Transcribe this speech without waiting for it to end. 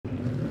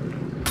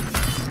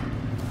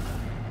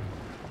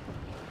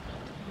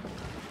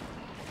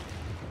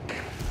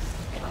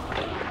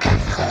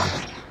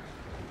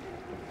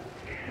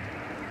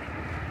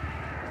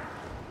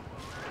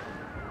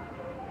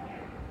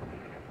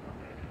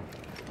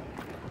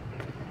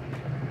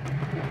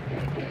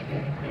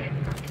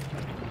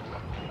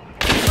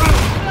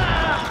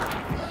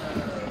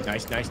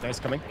Nice,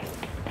 coming.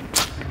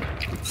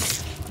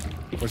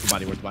 Where's the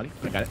body?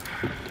 I got it.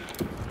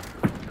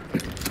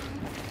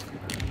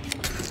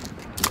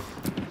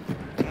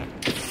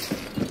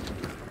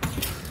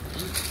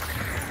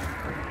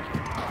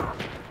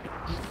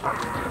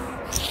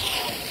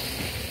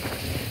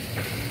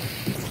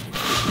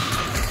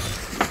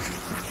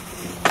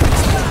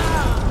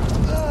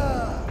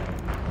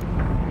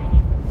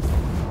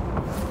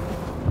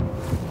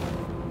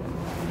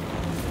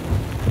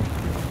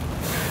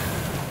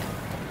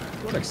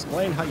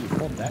 Explain how you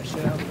pulled that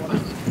shit out of water.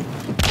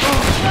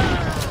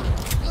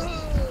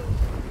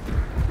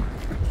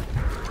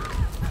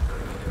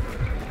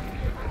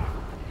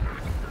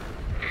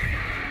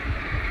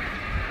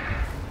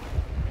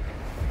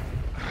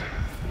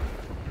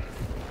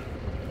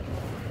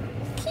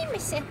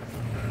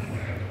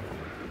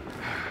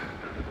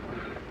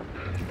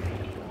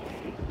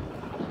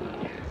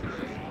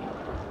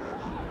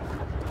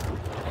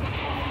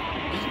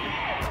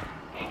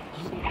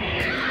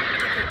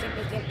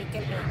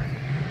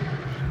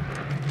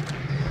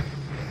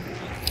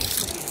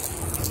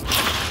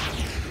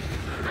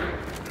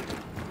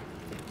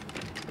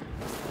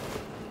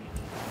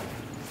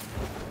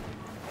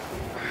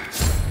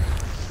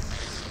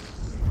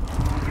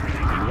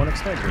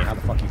 Explain to me how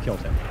the fuck you killed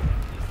him.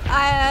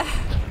 I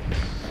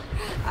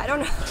don't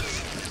know.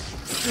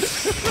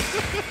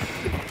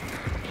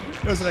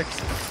 There was an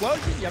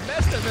explosion? You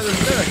missed it. There was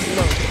an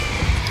explosion.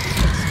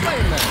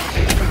 Explain that.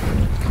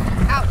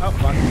 Ow. Oh,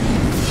 fuck.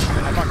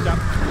 I fucked up.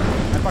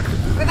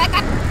 Rebecca!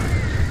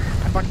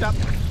 I fucked up.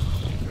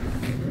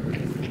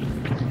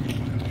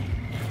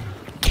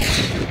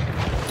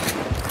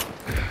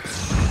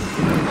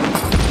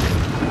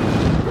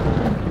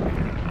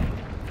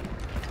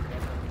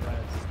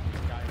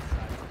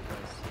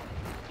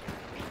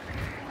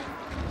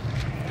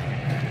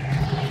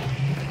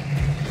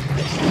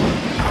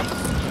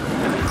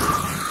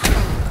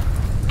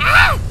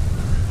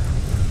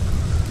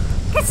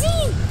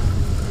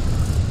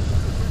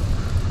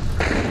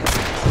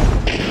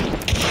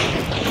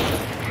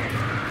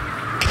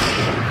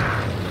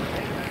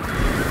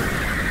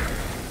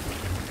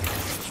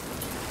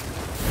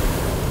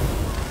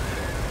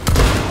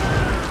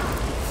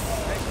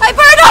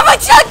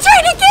 I'm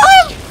trying to kill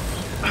him!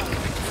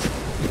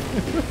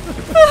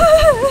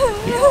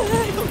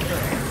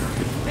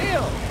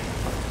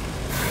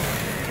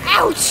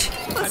 Ouch!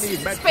 Let's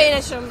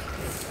Spanish him.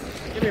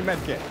 Give me a med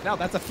kit. No,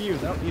 that's a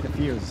fuse. I don't need a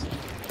fuse.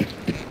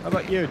 How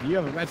about you? Do you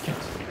have a med kit?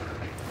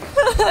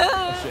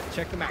 Oh shit,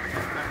 check the map.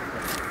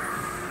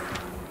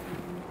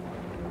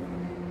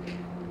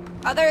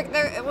 Oh,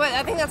 what,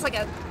 I think that's like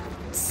a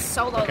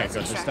solo. Okay,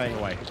 good. They're staying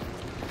away.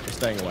 They're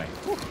staying away.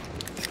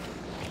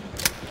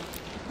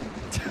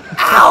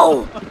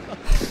 Ow!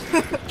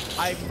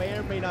 I may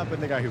or may not have been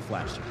the guy who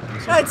flashed you.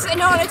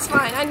 No, it's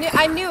fine.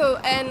 I knew,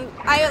 and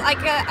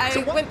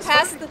I went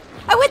past the.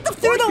 I went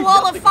through the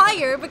wall of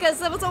fire because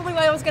that was the only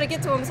way I was gonna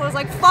get to him. So I was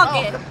like, "Fuck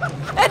it,"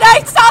 and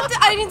I stopped.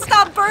 I didn't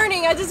stop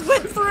burning. I just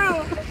went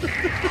through.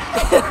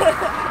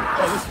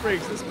 Oh, this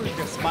brings a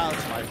smile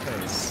to my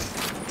face.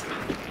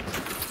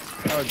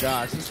 Oh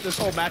gosh, this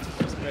whole match has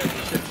just been a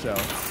shit show.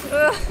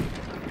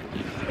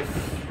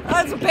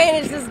 Let's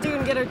banish this dude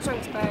and get our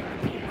chunks back.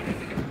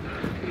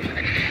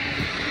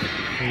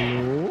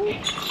 Ooh.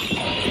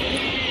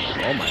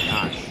 Oh my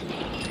gosh.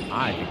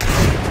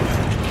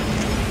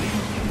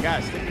 You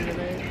guys, stick to the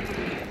name.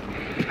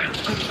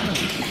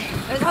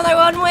 There's only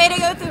one way to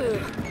go through.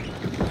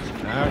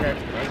 Okay.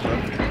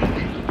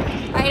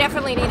 I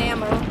definitely need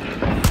ammo.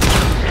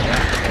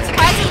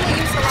 Surprisingly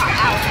used a lot.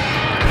 Ow.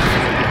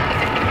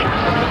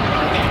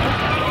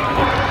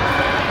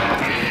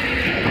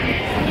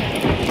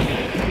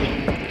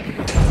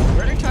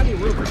 Very tiny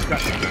room for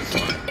structure.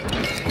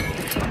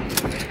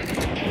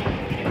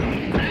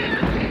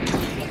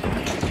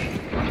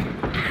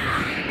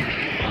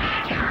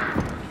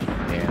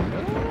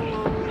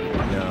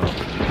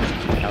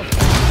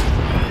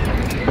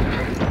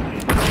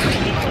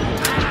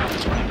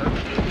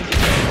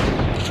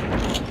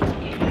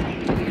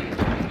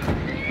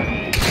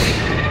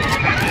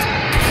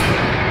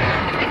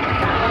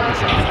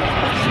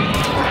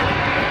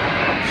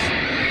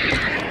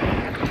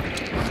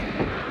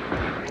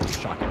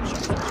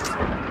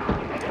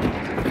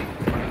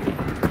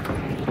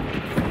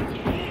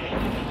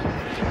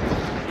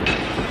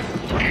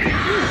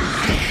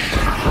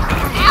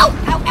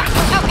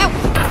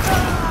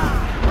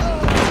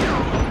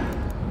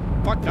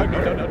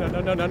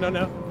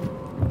 No.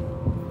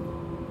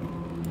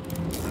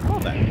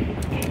 Hold that.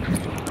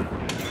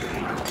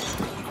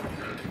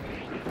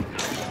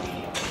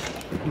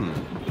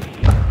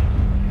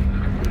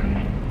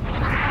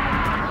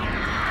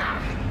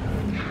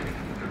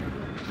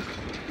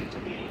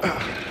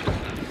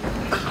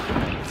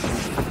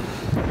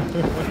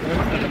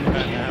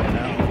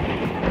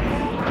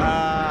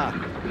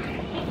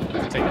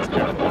 Take this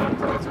careful.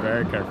 It's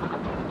very careful.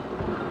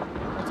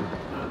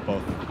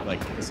 Both,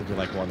 this will be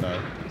like one of the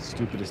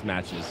stupidest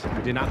matches.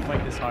 We did not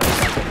fight this hard.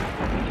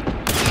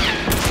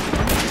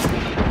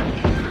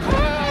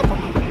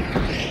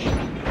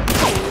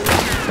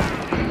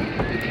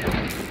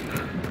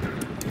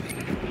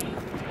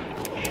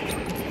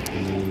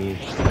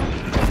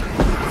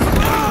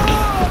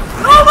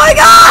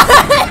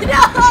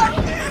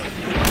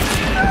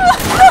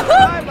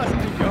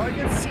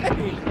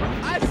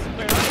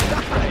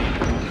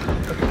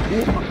 Oh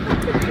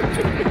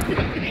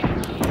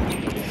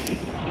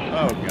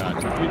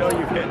god. You know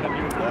you've hit a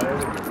new low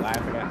when you're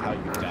laughing at how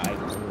you died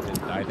and you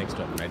didn't die thanks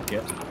to a med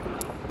kit.